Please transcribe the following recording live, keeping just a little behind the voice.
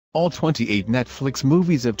All 28 Netflix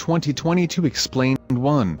movies of 2022 explained.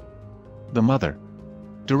 1. The Mother.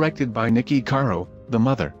 Directed by Nikki Caro, The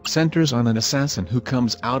Mother centers on an assassin who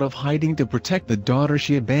comes out of hiding to protect the daughter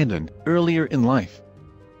she abandoned earlier in life.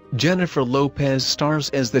 Jennifer Lopez stars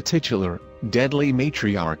as the titular, deadly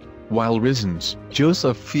matriarch, while Risen's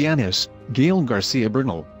Joseph Fiennes, Gael Garcia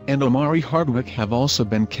Bernal, and Omari Hardwick have also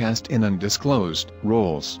been cast in undisclosed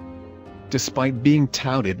roles. Despite being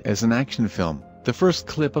touted as an action film, the first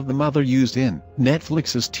clip of The Mother used in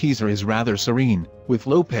Netflix's teaser is rather serene, with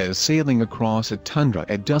Lopez sailing across a tundra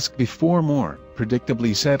at dusk before more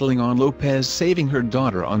predictably settling on Lopez saving her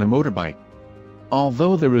daughter on a motorbike.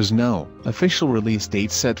 Although there is no official release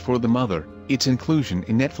date set for The Mother, its inclusion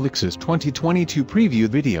in Netflix's 2022 preview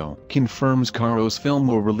video confirms Caro's film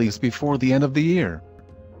will release before the end of the year.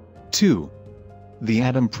 2. The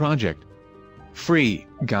Adam Project. Free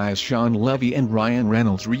Guy's Sean Levy and Ryan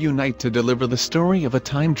Reynolds reunite to deliver the story of a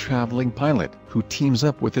time-traveling pilot who teams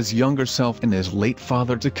up with his younger self and his late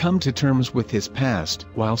father to come to terms with his past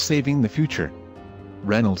while saving the future.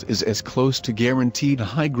 Reynolds is as close to guaranteed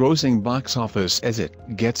high-grossing box office as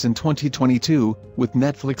it gets in 2022, with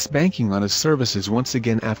Netflix banking on his services once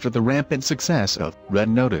again after the rampant success of Red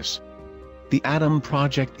Notice. The Adam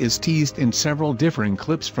Project is teased in several differing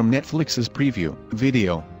clips from Netflix's preview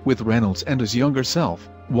video, with Reynolds and his younger self,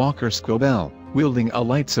 Walker Scobell, wielding a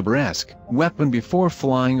lightsaber-esque weapon before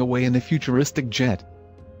flying away in a futuristic jet.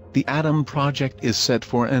 The Adam Project is set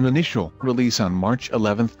for an initial release on March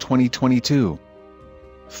 11, 2022.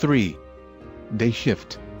 3. Day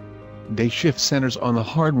Shift. Day Shift centers on a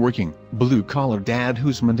hard-working, blue-collar dad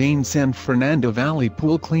whose mundane San Fernando Valley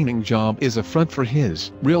pool cleaning job is a front for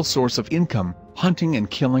his real source of income, hunting and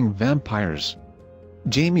killing vampires.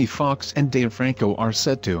 Jamie Foxx and Dave Franco are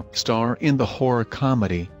set to star in the horror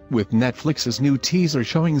comedy, with Netflix's new teaser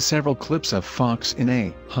showing several clips of Foxx in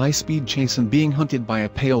a high-speed chase and being hunted by a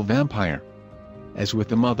pale vampire. As with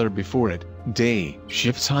The Mother before it, Day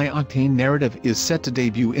Shift's high-octane narrative is set to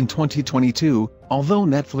debut in 2022, although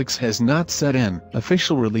Netflix has not set an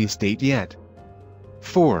official release date yet.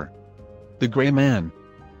 4. The Gray Man.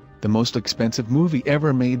 The most expensive movie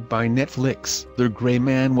ever made by Netflix, The Gray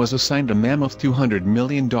Man was assigned a mammoth $200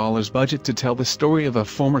 million budget to tell the story of a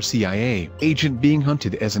former CIA agent being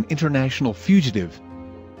hunted as an international fugitive.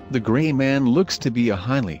 The Gray Man looks to be a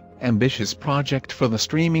highly ambitious project for the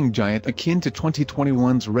streaming giant akin to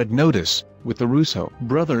 2021's Red Notice, with the Russo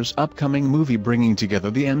brothers' upcoming movie bringing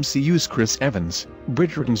together the MCU's Chris Evans,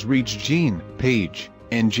 Bridgerton's Regina Page,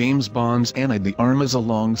 and James Bond's Ana de Armas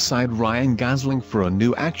alongside Ryan Gosling for a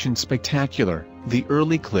new action spectacular. The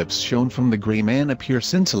early clips shown from The Gray Man appear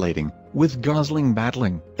scintillating, with Gosling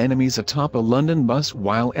battling enemies atop a London bus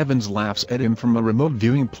while Evans laughs at him from a remote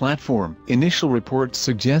viewing platform. Initial reports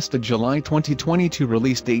suggest a July 2022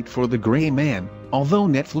 release date for The Gray Man, although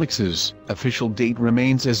Netflix's official date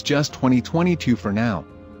remains as just 2022 for now.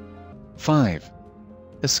 5.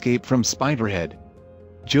 Escape from Spiderhead.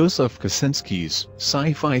 Joseph Kosinski's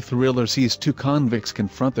sci-fi thriller sees two convicts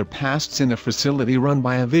confront their pasts in a facility run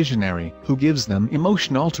by a visionary who gives them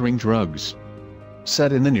emotion-altering drugs.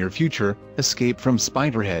 Set in the near future, Escape from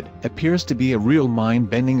Spiderhead appears to be a real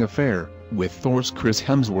mind-bending affair, with Thor's Chris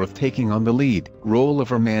Hemsworth taking on the lead role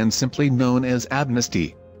of a man simply known as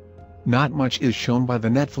Amnesty. Not much is shown by the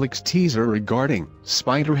Netflix teaser regarding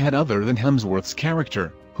Spiderhead other than Hemsworth's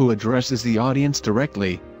character, who addresses the audience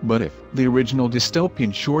directly, but if the original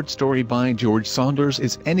dystopian short story by George Saunders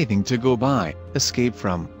is anything to go by, Escape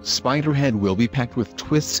from Spiderhead will be packed with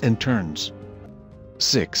twists and turns.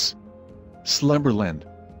 6. Slumberland.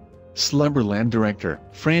 Slumberland director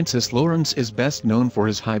Francis Lawrence is best known for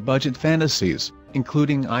his high-budget fantasies,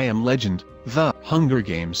 including I Am Legend, The Hunger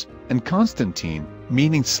Games, and Constantine,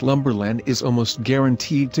 meaning Slumberland is almost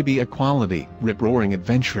guaranteed to be a quality, rip-roaring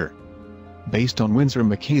adventure. Based on Winsor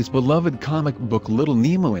McCay's beloved comic book Little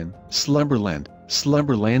Nemo in Slumberland,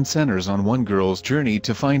 Slumberland centers on one girl's journey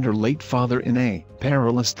to find her late father in a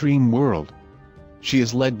perilous dream world. She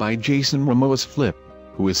is led by Jason Momoa's Flip,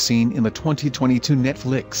 who is seen in the 2022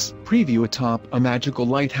 Netflix preview atop a magical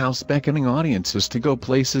lighthouse beckoning audiences to go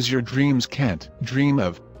places your dreams can't dream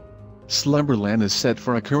of. Slumberland is set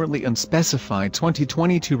for a currently unspecified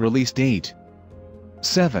 2022 release date.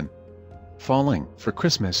 7. Falling for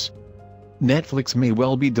Christmas. Netflix may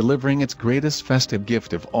well be delivering its greatest festive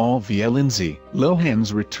gift of all via Lindsay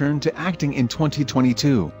Lohan's return to acting in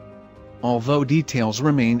 2022. Although details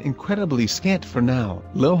remain incredibly scant for now,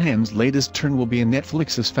 Lohan's latest turn will be in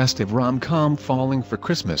Netflix's festive rom-com Falling for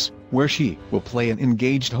Christmas, where she will play an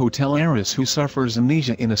engaged hotel heiress who suffers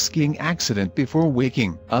amnesia in a skiing accident before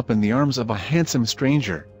waking up in the arms of a handsome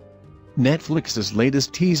stranger. Netflix's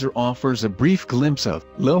latest teaser offers a brief glimpse of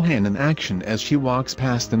Lohan in action as she walks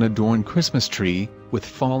past an adorned Christmas tree, with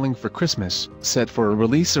Falling for Christmas set for a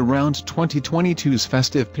release around 2022's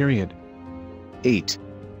festive period. 8.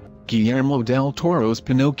 Guillermo del Toro's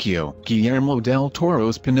Pinocchio. Guillermo del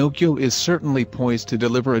Toro's Pinocchio is certainly poised to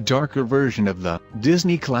deliver a darker version of the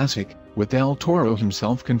Disney classic, with Del Toro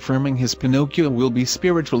himself confirming his Pinocchio will be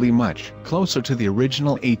spiritually much closer to the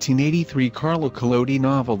original 1883 Carlo Collodi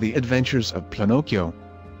novel The Adventures of Pinocchio.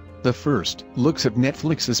 The first looks at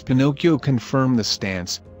Netflix's Pinocchio confirm the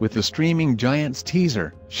stance, with the streaming giant's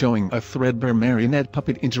teaser showing a threadbare marionette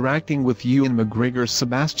puppet interacting with Ewan McGregor's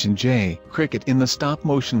Sebastian J. Cricket in the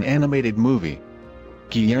stop-motion animated movie.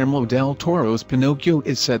 Guillermo del Toro's Pinocchio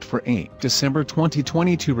is set for a December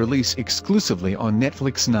 2022 release exclusively on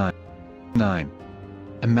Netflix. 9.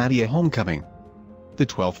 A Madea Homecoming. The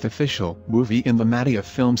 12th official movie in the Madea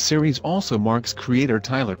film series also marks creator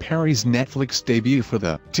Tyler Perry's Netflix debut for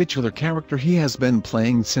the titular character he has been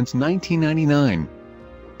playing since 1999.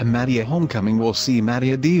 A Madea Homecoming will see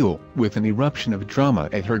Madea deal with an eruption of drama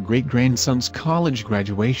at her great-grandson's college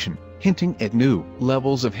graduation, hinting at new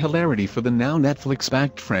levels of hilarity for the now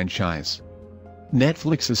Netflix-backed franchise.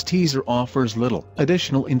 Netflix's teaser offers little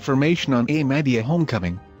additional information on A Madea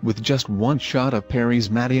Homecoming, with just one shot of Perry's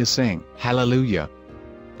Madea saying "Hallelujah"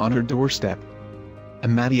 on her doorstep. A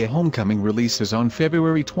Madea Homecoming releases on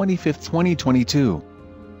February 25, 2022.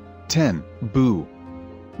 10. Boo.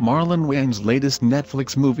 Marlon Wayans' latest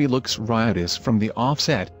Netflix movie looks riotous from the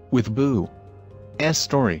offset, with Boo's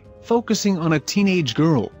story focusing on a teenage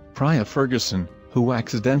girl, Priya Ferguson, who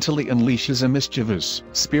accidentally unleashes a mischievous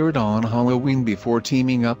spirit on Halloween before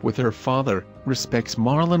teaming up with her father, respects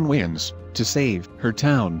Marlon Wayans, to save her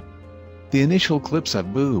town. The initial clips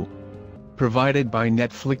of Boo, provided by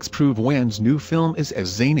Netflix, prove Wayans' new film is as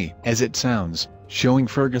zany as it sounds, showing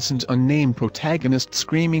Ferguson's unnamed protagonist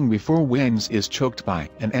screaming before Wayans is choked by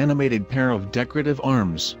an animated pair of decorative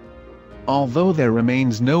arms. Although there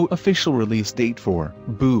remains no official release date for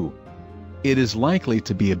Boo, it is likely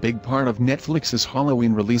to be a big part of Netflix's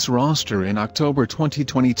Halloween release roster in October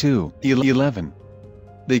 2022. 11.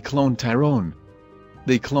 They Clone Tyrone.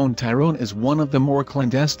 They Clone Tyrone is one of the more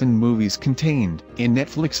clandestine movies contained in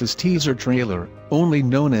Netflix's teaser trailer, only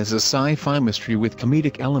known as a sci-fi mystery with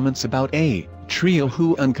comedic elements about a trio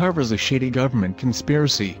who uncovers a shady government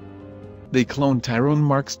conspiracy. They Clone Tyrone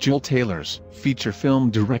marks Jill Taylor's feature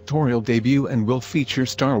film directorial debut and will feature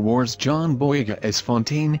Star Wars John Boyega as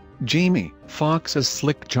Fontaine, Jamie Foxx as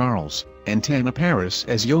Slick Charles, and Tana Paris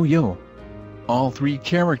as Yo-Yo. All three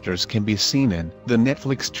characters can be seen in the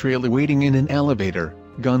Netflix trailer waiting in an elevator,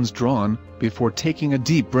 guns drawn, before taking a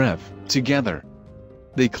deep breath together.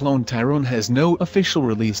 They Clone Tyrone has no official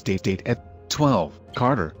release date at 12.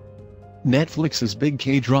 Carter. Netflix's big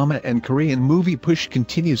K-drama and Korean movie push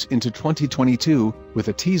continues into 2022, with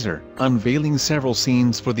a teaser unveiling several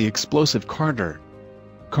scenes for the explosive Carter.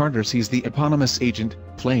 Carter sees the eponymous agent,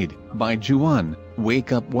 played by Ju-won,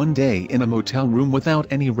 wake up one day in a motel room without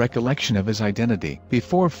any recollection of his identity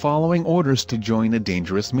before following orders to join a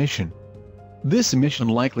dangerous mission. This mission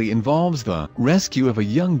likely involves the rescue of a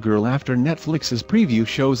young girl after Netflix's preview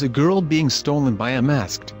shows a girl being stolen by a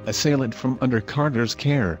masked assailant from under Carter's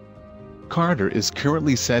care. Carter is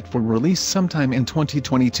currently set for release sometime in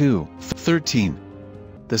 2022. 13.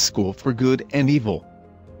 The School for Good and Evil.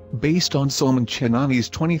 Based on Salman Chenani's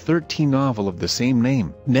 2013 novel of the same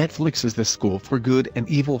name, Netflix's The School for Good and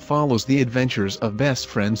Evil follows the adventures of best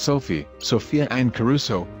friends Sophia Ann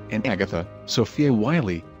Caruso, and Agatha, Sophia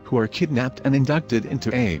Wiley, who are kidnapped and inducted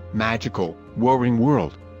into a magical, warring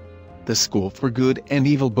world. The School for Good and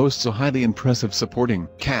Evil boasts a highly impressive supporting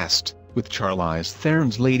cast, with Charlize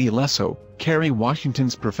Theron's Lady Lesso, Kerry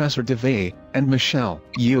Washington's Professor DeVay, and Michelle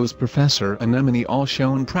Yeoh's Professor Anemone all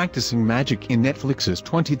shown practicing magic in Netflix's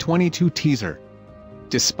 2022 teaser.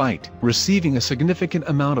 Despite receiving a significant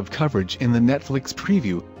amount of coverage in the Netflix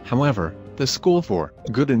preview, however, The School for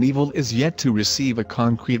Good and Evil is yet to receive a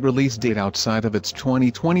concrete release date outside of its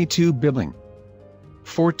 2022 billing.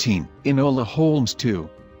 14. Enola Holmes 2.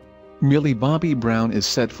 Millie Bobby Brown is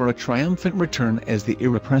set for a triumphant return as the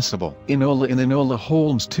irrepressible Enola in Enola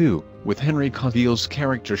Holmes 2, with Henry Cavill's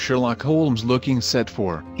character Sherlock Holmes looking set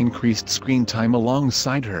for increased screen time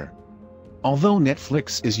alongside her. Although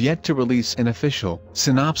Netflix is yet to release an official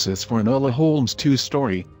synopsis for Enola Holmes 2's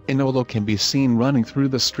story, Enola can be seen running through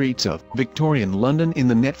the streets of Victorian London in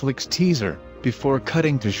the Netflix teaser, before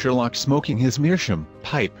cutting to Sherlock smoking his meerschaum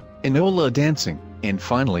pipe, Enola dancing, and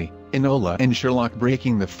finally, Enola and Sherlock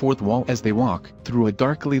breaking the fourth wall as they walk through a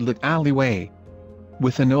darkly lit alleyway.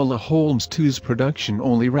 with Enola Holmes 2's production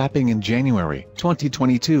only wrapping in January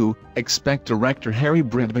 2022, expect director Harry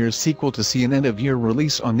Brentmere's sequel to see an end-of-year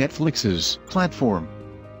release on Netflix's platform.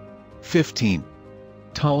 15.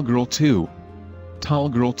 Tall Girl 2. Tall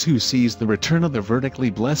Girl 2 sees the return of the vertically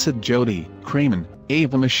blessed Jodie Craman,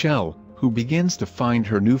 Ava Michelle, who begins to find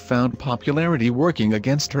her newfound popularity working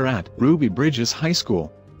against her at Ruby Bridges High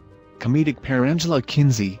School. Comedic pair Angela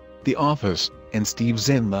Kinsey, The Office, and Steve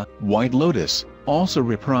Zahn, The White Lotus, also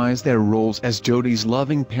reprise their roles as Jodie's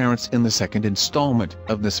loving parents in the second installment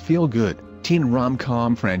of this feel-good, teen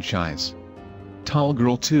rom-com franchise. Tall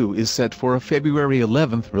Girl 2 is set for a February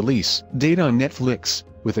 11th release date on Netflix,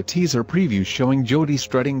 with a teaser preview showing Jodie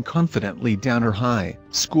strutting confidently down her high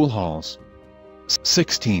school halls.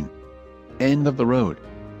 16. End of the Road.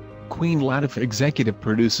 Queen Latifah executive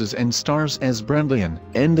produces and stars as Brenda in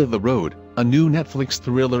End of the Road, a new Netflix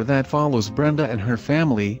thriller that follows Brenda and her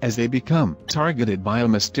family as they become targeted by a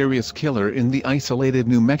mysterious killer in the isolated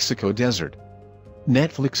New Mexico desert.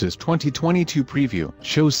 Netflix's 2022 preview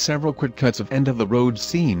shows several quick cuts of End of the Road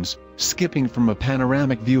scenes, skipping from a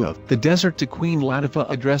panoramic view of the desert to Queen Latifah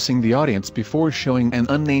addressing the audience before showing an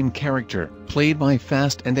unnamed character, played by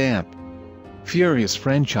Fast and Amp Furious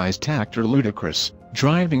franchised actor Ludacris,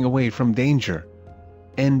 driving away from danger.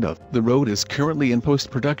 End of the Road is currently in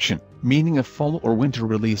post-production, meaning a fall or winter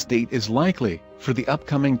release date is likely for the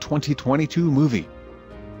upcoming 2022 movie.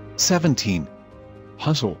 17.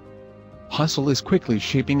 Hustle. Hustle is quickly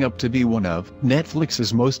shaping up to be one of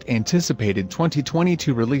Netflix's most anticipated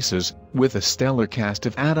 2022 releases, with a stellar cast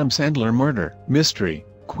of Adam Sandler murder mystery,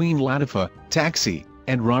 Queen Latifah, Taxi,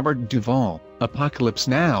 and Robert Duvall, Apocalypse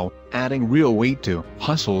Now, adding real weight to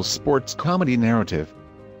Hustle's sports comedy narrative.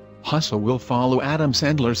 Hustle will follow Adam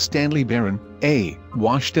Sandler's Stanley Barron, a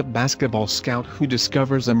washed-up basketball scout who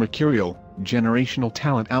discovers a mercurial, generational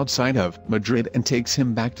talent outside of Madrid and takes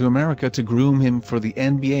him back to America to groom him for the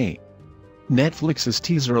NBA. Netflix's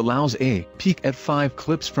teaser allows a peek at 5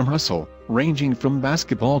 clips from Hustle, ranging from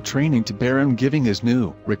basketball training to Barron giving his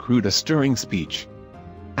new recruit a stirring speech.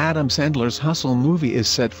 Adam Sandler's Hustle movie is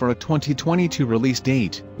set for a 2022 release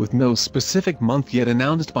date, with no specific month yet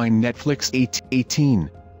announced by Netflix. 18.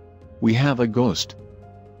 We Have a Ghost.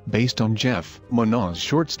 Based on Jeff Monod's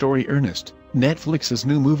short story Ernest, Netflix's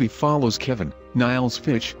new movie follows Kevin, Niles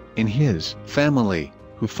Fitch, and his family,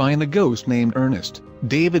 who find a ghost named Ernest,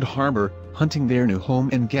 David Harbour, hunting their new home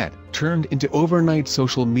and get turned into overnight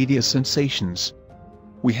social media sensations.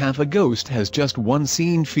 We Have a Ghost has just one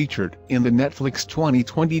scene featured in the Netflix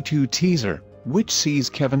 2022 teaser, which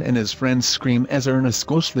sees Kevin and his friends scream as Ernest's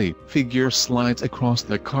ghostly figure slides across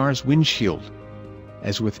the car's windshield.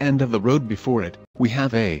 As with End of the Road before it, We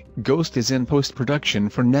Have a Ghost is in post-production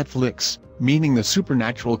for Netflix, meaning the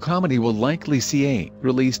supernatural comedy will likely see a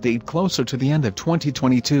release date closer to the end of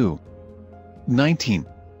 2022. 19.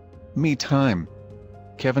 Me Time.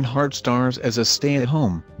 Kevin Hart stars as a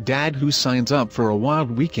stay-at-home dad who signs up for a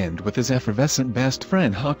wild weekend with his effervescent best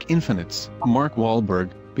friend Huck Infinite's Mark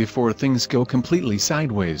Wahlberg, before things go completely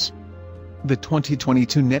sideways. The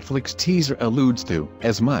 2022 Netflix teaser alludes to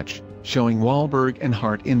as much, showing Wahlberg and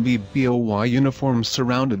Hart in BBOY uniforms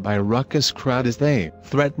surrounded by a ruckus crowd as they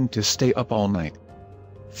threaten to stay up all night.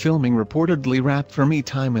 Filming reportedly wrapped for Me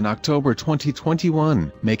Time in October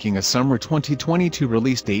 2021, making a summer 2022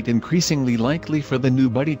 release date increasingly likely for the new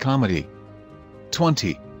buddy comedy.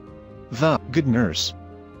 20. The Good Nurse.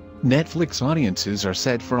 Netflix audiences are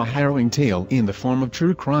set for a harrowing tale in the form of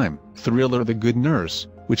true crime thriller The Good Nurse,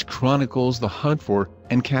 which chronicles the hunt for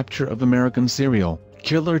and capture of American serial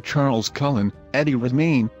killer Charles Cullen, Eddie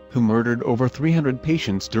Redmayne, who murdered over 300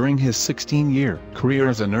 patients during his 16-year career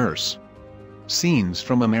as a nurse. Scenes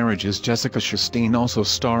from A Marriage's Jessica Chastain also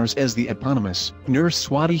stars as the eponymous nurse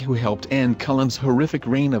Swati who helped end Cullen's horrific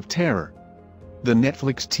reign of terror. The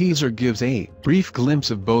Netflix teaser gives a brief glimpse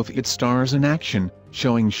of both its stars in action,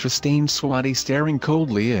 showing Chastain Swati staring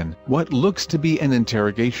coldly in what looks to be an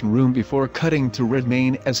interrogation room before cutting to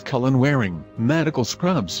Redmayne as Cullen wearing medical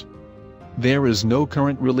scrubs. There is no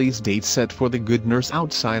current release date set for The Good Nurse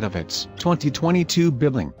outside of its 2022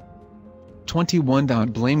 billing. 21.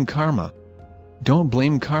 Don't Blame Karma. Don't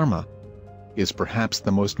Blame Karma is perhaps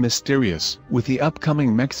the most mysterious, with the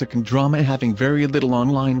upcoming Mexican drama having very little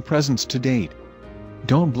online presence to date.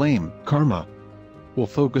 Don't Blame Karma will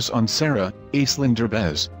focus on Sarah Aislinn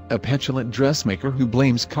Derbez, a petulant dressmaker who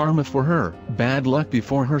blames karma for her bad luck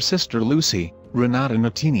before her sister Lucy, Renata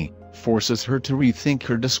Notini, forces her to rethink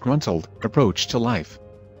her disgruntled approach to life.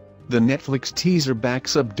 The Netflix teaser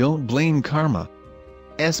backs up Don't Blame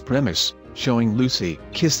Karma's premise, showing Lucy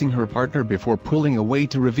kissing her partner before pulling away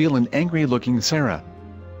to reveal an angry-looking Sarah.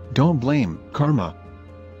 Don't Blame Karma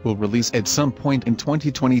will release at some point in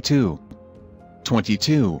 2022.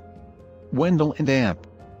 22. Wendell and Amp.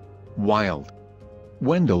 Wild.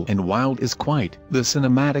 Wendell and Wild is quite the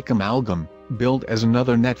cinematic amalgam, billed as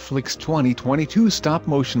another Netflix 2022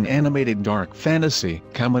 stop-motion animated dark fantasy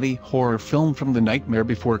comedy horror film from The Nightmare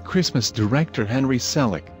Before Christmas director Henry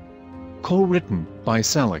Selick. Co-written by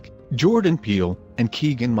Selick, Jordan Peele, and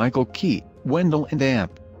Keegan-Michael Key, Wendell and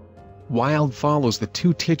Amp. Wild follows the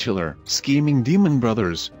two titular scheming demon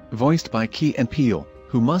brothers, voiced by Key and Peele,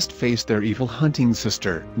 who must face their evil hunting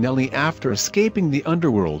sister Nellie after escaping the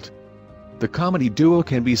underworld. The comedy duo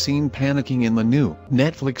can be seen panicking in the new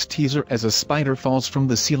Netflix teaser as a spider falls from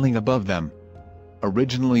the ceiling above them.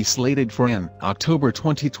 Originally slated for an October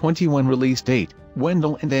 2021 release date,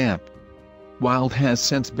 Wendell and Amp. Wild has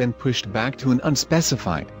since been pushed back to an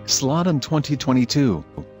unspecified slot in 2022.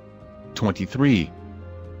 23.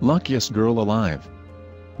 Luckiest Girl Alive.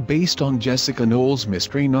 Based on Jessica Knoll's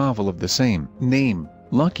mystery novel of the same name,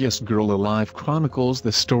 Luckiest Girl Alive chronicles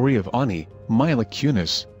the story of Ani Mila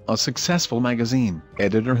Kunis, a successful magazine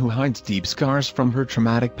editor who hides deep scars from her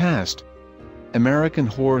traumatic past. American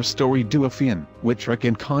Horror Story duo Fionn Wittrock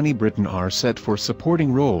and Connie Britton are set for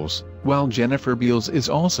supporting roles, while Jennifer Beals is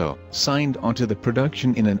also signed onto the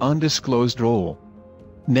production in an undisclosed role.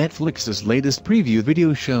 Netflix's latest preview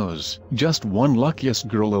video shows just one Luckiest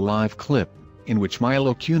Girl Alive clip, in which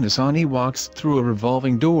Mila Kunis Ani walks through a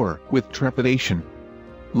revolving door with trepidation.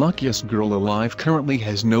 Luckiest Girl Alive currently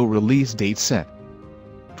has no release date set.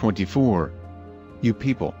 24. You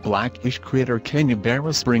People. Black-ish creator Kenya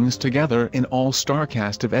Barris brings together an all-star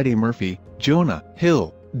cast of Eddie Murphy, Jonah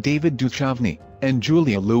Hill, David Duchovny, and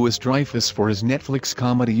Julia Louis-Dreyfus for his Netflix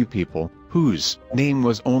comedy You People, whose name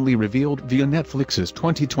was only revealed via Netflix's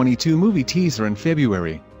 2022 movie teaser in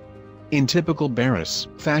February. In typical Barris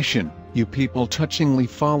fashion, You People touchingly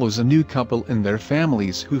follows a new couple and their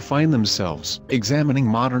families who find themselves examining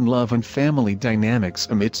modern love and family dynamics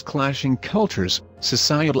amidst clashing cultures,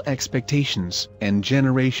 societal expectations, and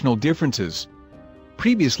generational differences.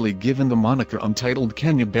 Previously given the moniker Untitled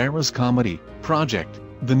Kenya Barris Comedy Project,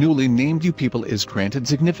 the newly named You People is granted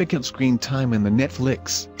significant screen time in the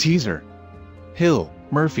Netflix teaser. Hill,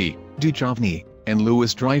 Murphy, Duchovny, and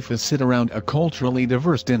Louis-Dreyfus sit around a culturally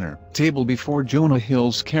diverse dinner table before Jonah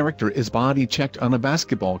Hill's character is body-checked on a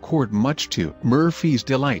basketball court, much to Murphy's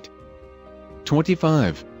delight.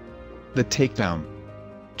 25. The Takedown.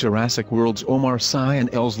 Jurassic World's Omar Sy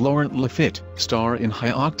and Elle's Laurent Lafitte star in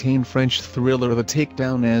high-octane French thriller The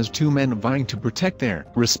Takedown as two men vying to protect their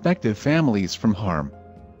respective families from harm.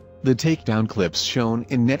 The Takedown clips shown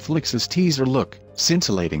in Netflix's teaser look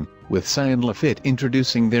scintillating, with Sy and Lafitte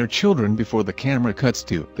introducing their children before the camera cuts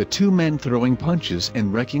to the two men throwing punches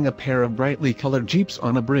and wrecking a pair of brightly colored Jeeps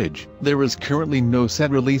on a bridge. There is currently no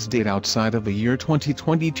set release date outside of the year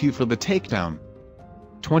 2022 for The Takedown.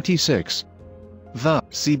 26. The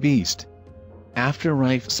Sea Beast. After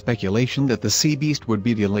rife speculation that The Sea Beast would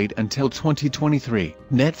be delayed until 2023,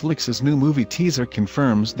 Netflix's new movie teaser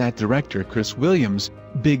confirms that director Chris Williams'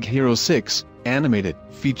 Big Hero 6 animated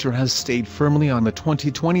feature has stayed firmly on the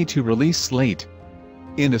 2022 release slate.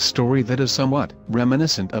 In a story that is somewhat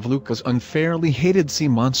reminiscent of Luca's unfairly hated Sea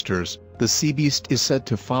Monsters, The Sea Beast is set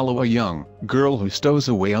to follow a young girl who stows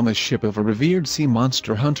away on the ship of a revered sea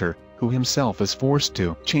monster hunter, who himself is forced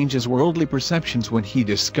to change his worldly perceptions when he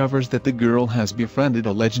discovers that the girl has befriended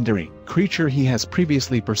a legendary creature he has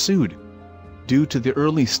previously pursued. Due to the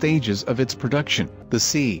early stages of its production, The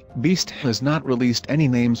Sea Beast has not released any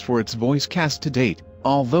names for its voice cast to date,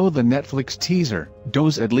 although the Netflix teaser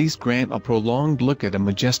does at least grant a prolonged look at a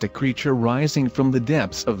majestic creature rising from the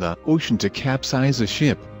depths of the ocean to capsize a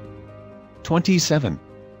ship. 27.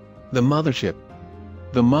 The Mothership.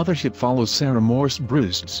 The Mothership follows Sarah Morse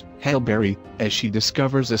Brewster's Halle Berry as she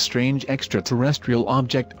discovers a strange extraterrestrial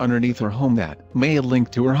object underneath her home that may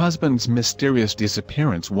link to her husband's mysterious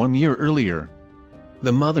disappearance 1 year earlier.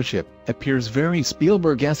 The Mothership appears very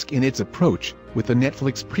Spielberg-esque in its approach, with the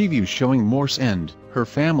Netflix preview showing Morse and her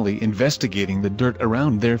family investigating the dirt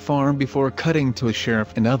around their farm before cutting to a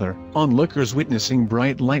sheriff and other onlookers witnessing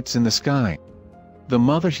bright lights in the sky. The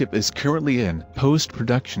Mothership is currently in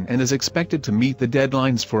post-production and is expected to meet the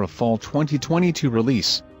deadlines for a fall 2022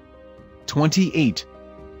 release. 28.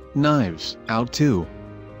 Knives Out 2.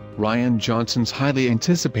 Rian Johnson's highly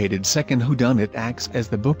anticipated second whodunit acts as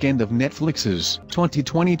the bookend of Netflix's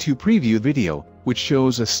 2022 preview video, which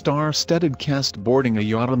shows a star-studded cast boarding a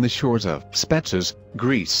yacht on the shores of Spetses,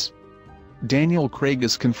 Greece. Daniel Craig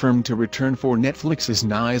is confirmed to return for Netflix's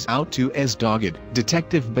Knives Out 2 as dogged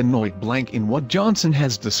Detective Benoit Blanc in what Johnson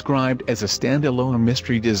has described as a standalone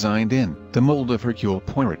mystery designed in the mold of Hercule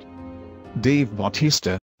Poirot. Dave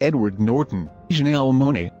Bautista, Edward Norton, Janelle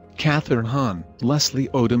Monáe, Catherine Hahn, Leslie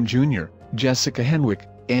Odom Jr., Jessica Henwick,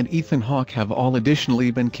 and Ethan Hawke have all additionally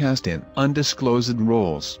been cast in undisclosed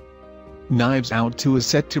roles. Knives Out 2 is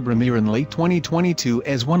set to premiere in late 2022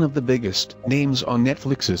 as one of the biggest names on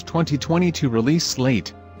Netflix's 2022 release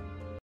slate.